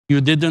You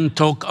didn't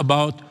talk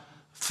about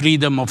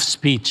freedom of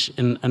speech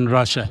in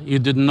Russia. You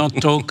did not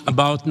talk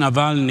about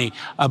Navalny,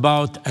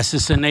 about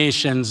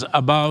assassinations,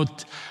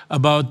 about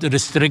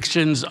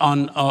restrictions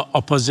on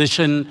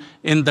opposition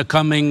in the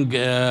coming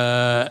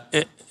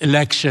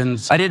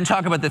elections. I didn't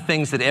talk about the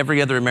things that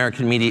every other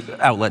American media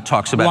outlet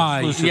talks about. Why?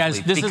 Exclusively. Yes,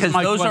 this because is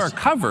my those question.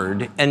 are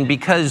covered, and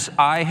because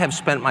I have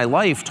spent my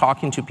life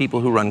talking to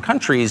people who run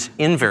countries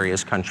in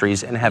various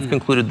countries and have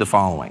concluded the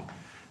following: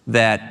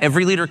 that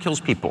every leader kills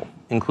people,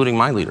 including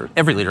my leader.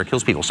 Every leader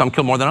kills people. Some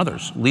kill more than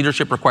others.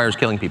 Leadership requires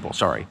killing people.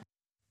 Sorry.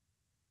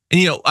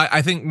 And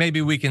I think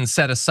maybe we can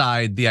set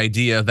aside the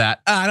idea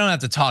that I don't have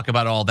to talk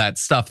about all that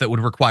stuff that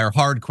would require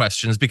hard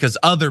questions because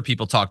other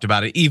people talked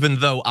about it, even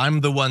though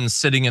I'm the one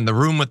sitting in the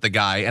room with the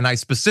guy. And I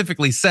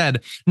specifically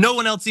said, no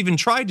one else even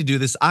tried to do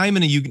this. I'm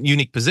in a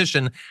unique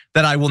position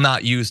that I will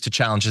not use to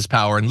challenge his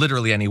power in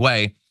literally any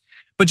way.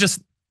 But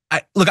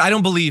look, I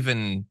don't believe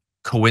in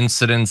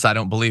coincidence. I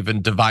don't believe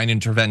in divine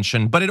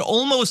intervention, but it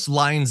almost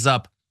lines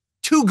up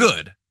too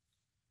good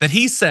that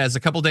he says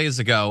a couple days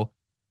ago,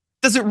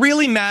 does it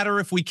really matter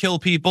if we kill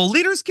people?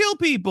 Leaders kill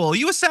people,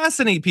 you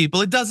assassinate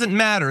people, it doesn't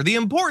matter. The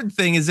important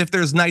thing is if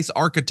there's nice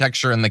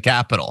architecture in the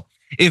Capitol,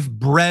 if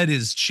bread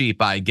is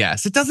cheap, I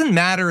guess. It doesn't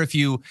matter if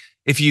you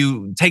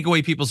take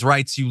away people's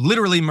rights, you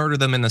literally murder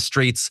them in the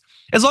streets,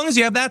 as long as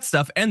you have that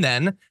stuff. And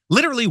then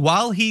literally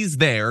while he's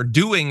there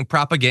doing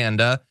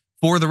propaganda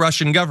for the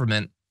Russian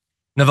government,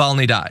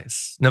 Navalny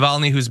dies.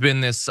 Navalny, who's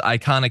been this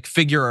iconic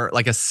figure,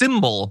 like a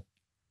symbol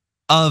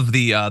of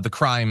the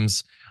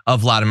crimes of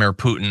Vladimir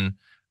Putin.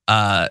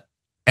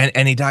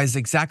 And he dies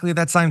exactly at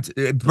that time.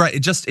 Right,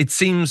 it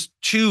seems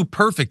too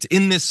perfect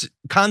in this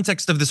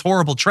context of this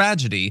horrible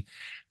tragedy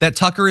that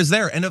Tucker is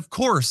there. And of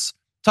course,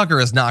 Tucker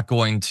is not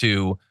going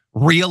to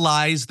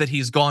realize that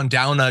he's gone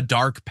down a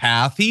dark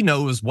path. He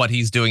knows what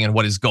he's doing and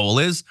what his goal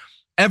is.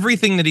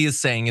 Everything that he is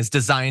saying is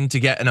designed to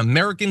get an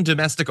American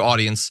domestic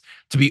audience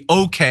to be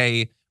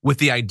okay with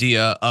the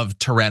idea of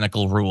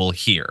tyrannical rule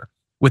here,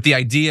 with the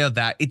idea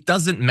that it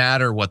doesn't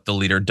matter what the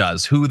leader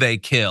does, who they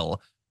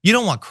kill. You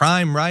don't want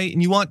crime, right?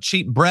 And you want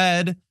cheap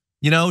bread,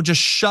 just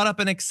shut up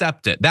and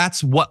accept it.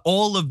 That's what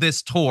all of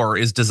this tour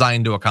is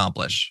designed to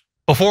accomplish.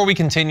 Before we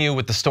continue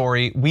with the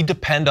story, we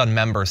depend on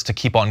members to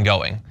keep on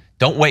going.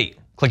 Don't wait.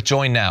 Click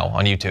join now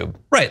on YouTube.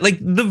 Right, like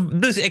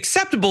the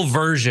acceptable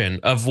version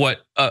of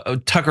what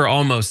Tucker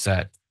almost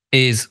said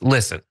is,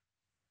 listen,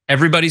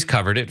 everybody's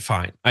covered it,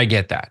 fine, I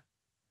get that.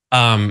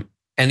 And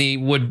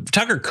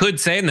Tucker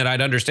could say, and that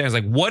I'd understand, is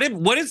like,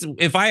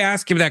 if I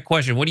ask him that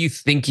question, what do you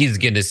think he's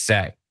gonna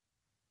say?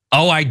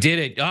 Oh, I did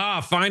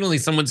it. Finally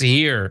someone's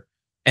here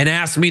and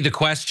asked me the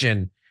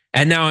question.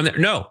 And now I'm there.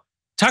 No,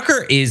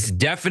 Tucker is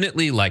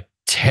definitely like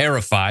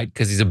terrified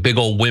because he's a big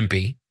old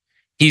wimpy.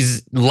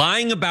 He's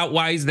lying about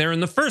why he's there in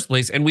the first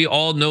place. And we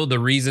all know the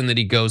reason that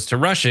he goes to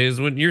Russia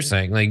is what you're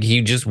saying. Like he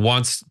just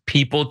wants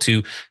people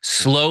to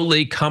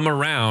slowly come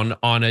around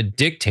on a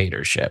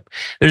dictatorship.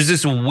 There's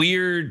this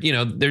weird,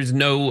 there's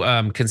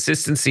no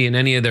consistency in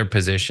any of their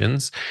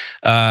positions.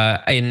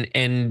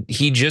 And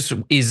he just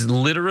is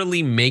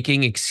literally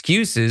making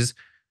excuses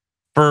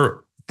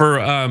for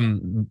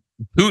Putin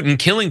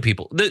killing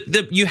people.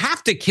 You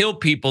have to kill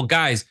people,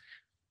 guys.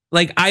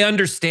 Like, I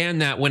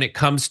understand that when it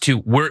comes to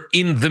we're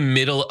in the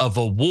middle of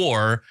a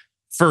war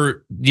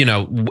for,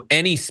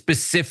 any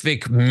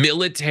specific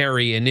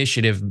military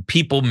initiative,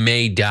 people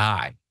may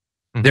die.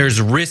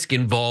 There's risk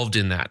involved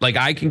in that. Like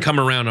I can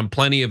come around on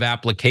plenty of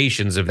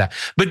applications of that.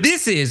 But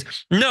this is,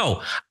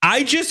 no,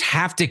 I just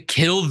have to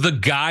kill the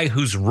guy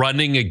who's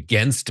running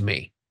against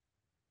me.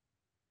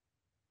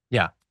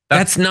 Yeah.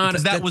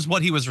 That was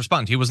what he was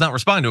responding. He was not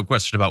responding to a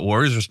question about war.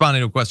 He was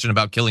responding to a question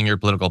about killing your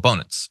political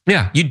opponents.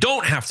 Yeah, you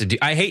don't have to do.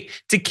 I hate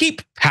to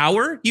keep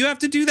power. You have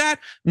to do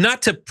that.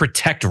 Not to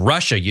protect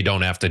Russia. You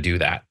don't have to do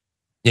that.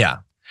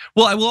 Yeah.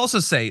 Well, I will also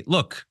say,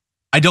 look,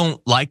 I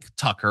don't like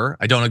Tucker.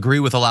 I don't agree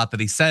with a lot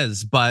that he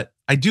says, but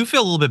I do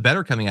feel a little bit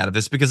better coming out of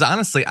this because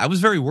honestly, I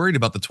was very worried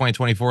about the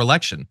 2024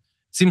 election.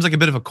 Seems like a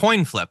bit of a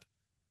coin flip,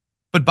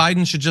 but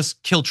Biden should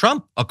just kill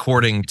Trump,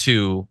 according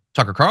to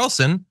Tucker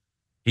Carlson.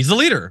 He's the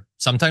leader.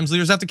 Sometimes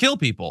leaders have to kill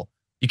people.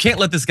 You can't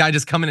let this guy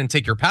just come in and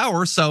take your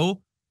power,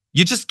 so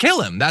you just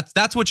kill him.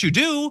 That's what you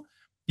do,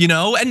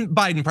 and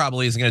Biden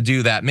probably isn't gonna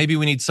do that. Maybe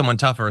we need someone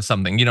tougher or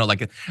something,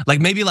 like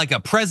maybe like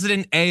a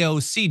President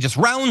AOC just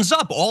rounds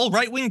up all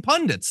right-wing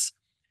pundits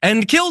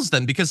and kills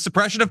them because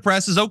suppression of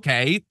press is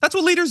okay. That's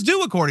what leaders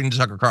do, according to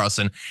Tucker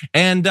Carlson.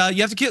 And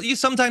you have to kill,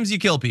 sometimes you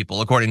kill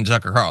people, according to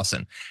Tucker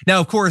Carlson.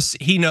 Now, of course,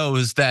 he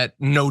knows that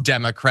no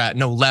Democrat,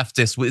 no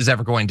leftist is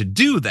ever going to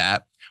do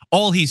that.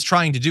 All he's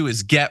trying to do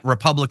is get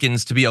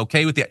Republicans to be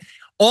okay with it.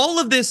 All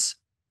of this,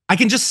 I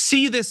can just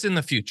see this in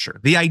the future.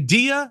 The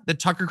idea that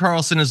Tucker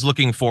Carlson is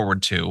looking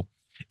forward to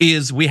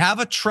is we have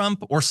a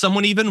Trump or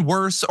someone even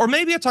worse, or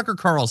maybe a Tucker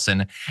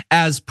Carlson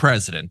as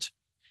president.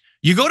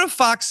 You go to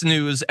Fox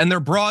News and they're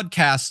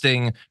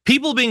broadcasting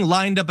people being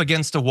lined up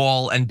against a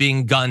wall and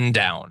being gunned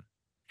down.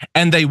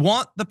 And they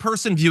want the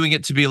person viewing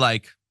it to be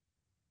like,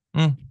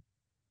 and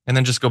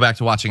then just go back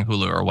to watching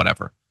Hulu or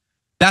whatever.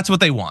 That's what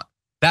they want.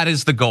 That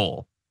is the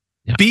goal.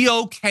 Be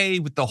okay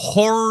with the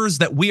horrors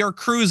that we are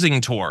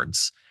cruising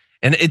towards.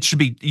 And it should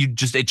be,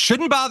 it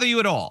shouldn't bother you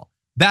at all.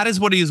 That is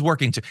what he is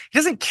working to. He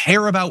doesn't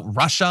care about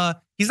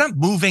Russia. He's not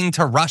moving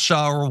to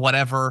Russia or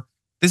whatever.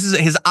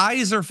 His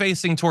eyes are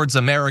facing towards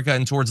America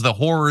and towards the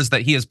horrors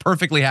that he is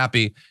perfectly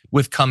happy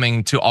with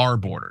coming to our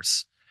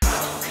borders.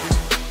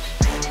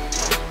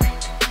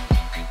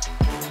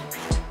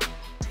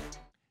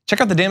 Check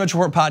out the Damage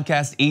Report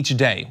podcast each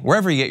day,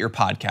 wherever you get your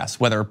podcasts,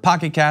 whether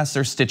Pocket Casts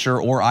or Stitcher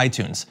or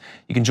iTunes.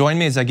 You can join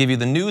me as I give you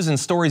the news and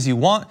stories you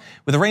want,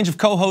 with a range of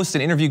co-hosts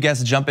and interview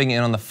guests jumping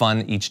in on the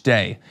fun each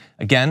day.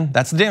 Again,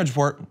 that's the Damage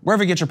Report,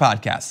 wherever you get your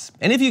podcasts.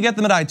 And if you get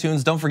them at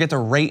iTunes, don't forget to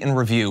rate and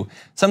review.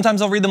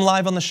 Sometimes I'll read them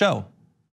live on the show.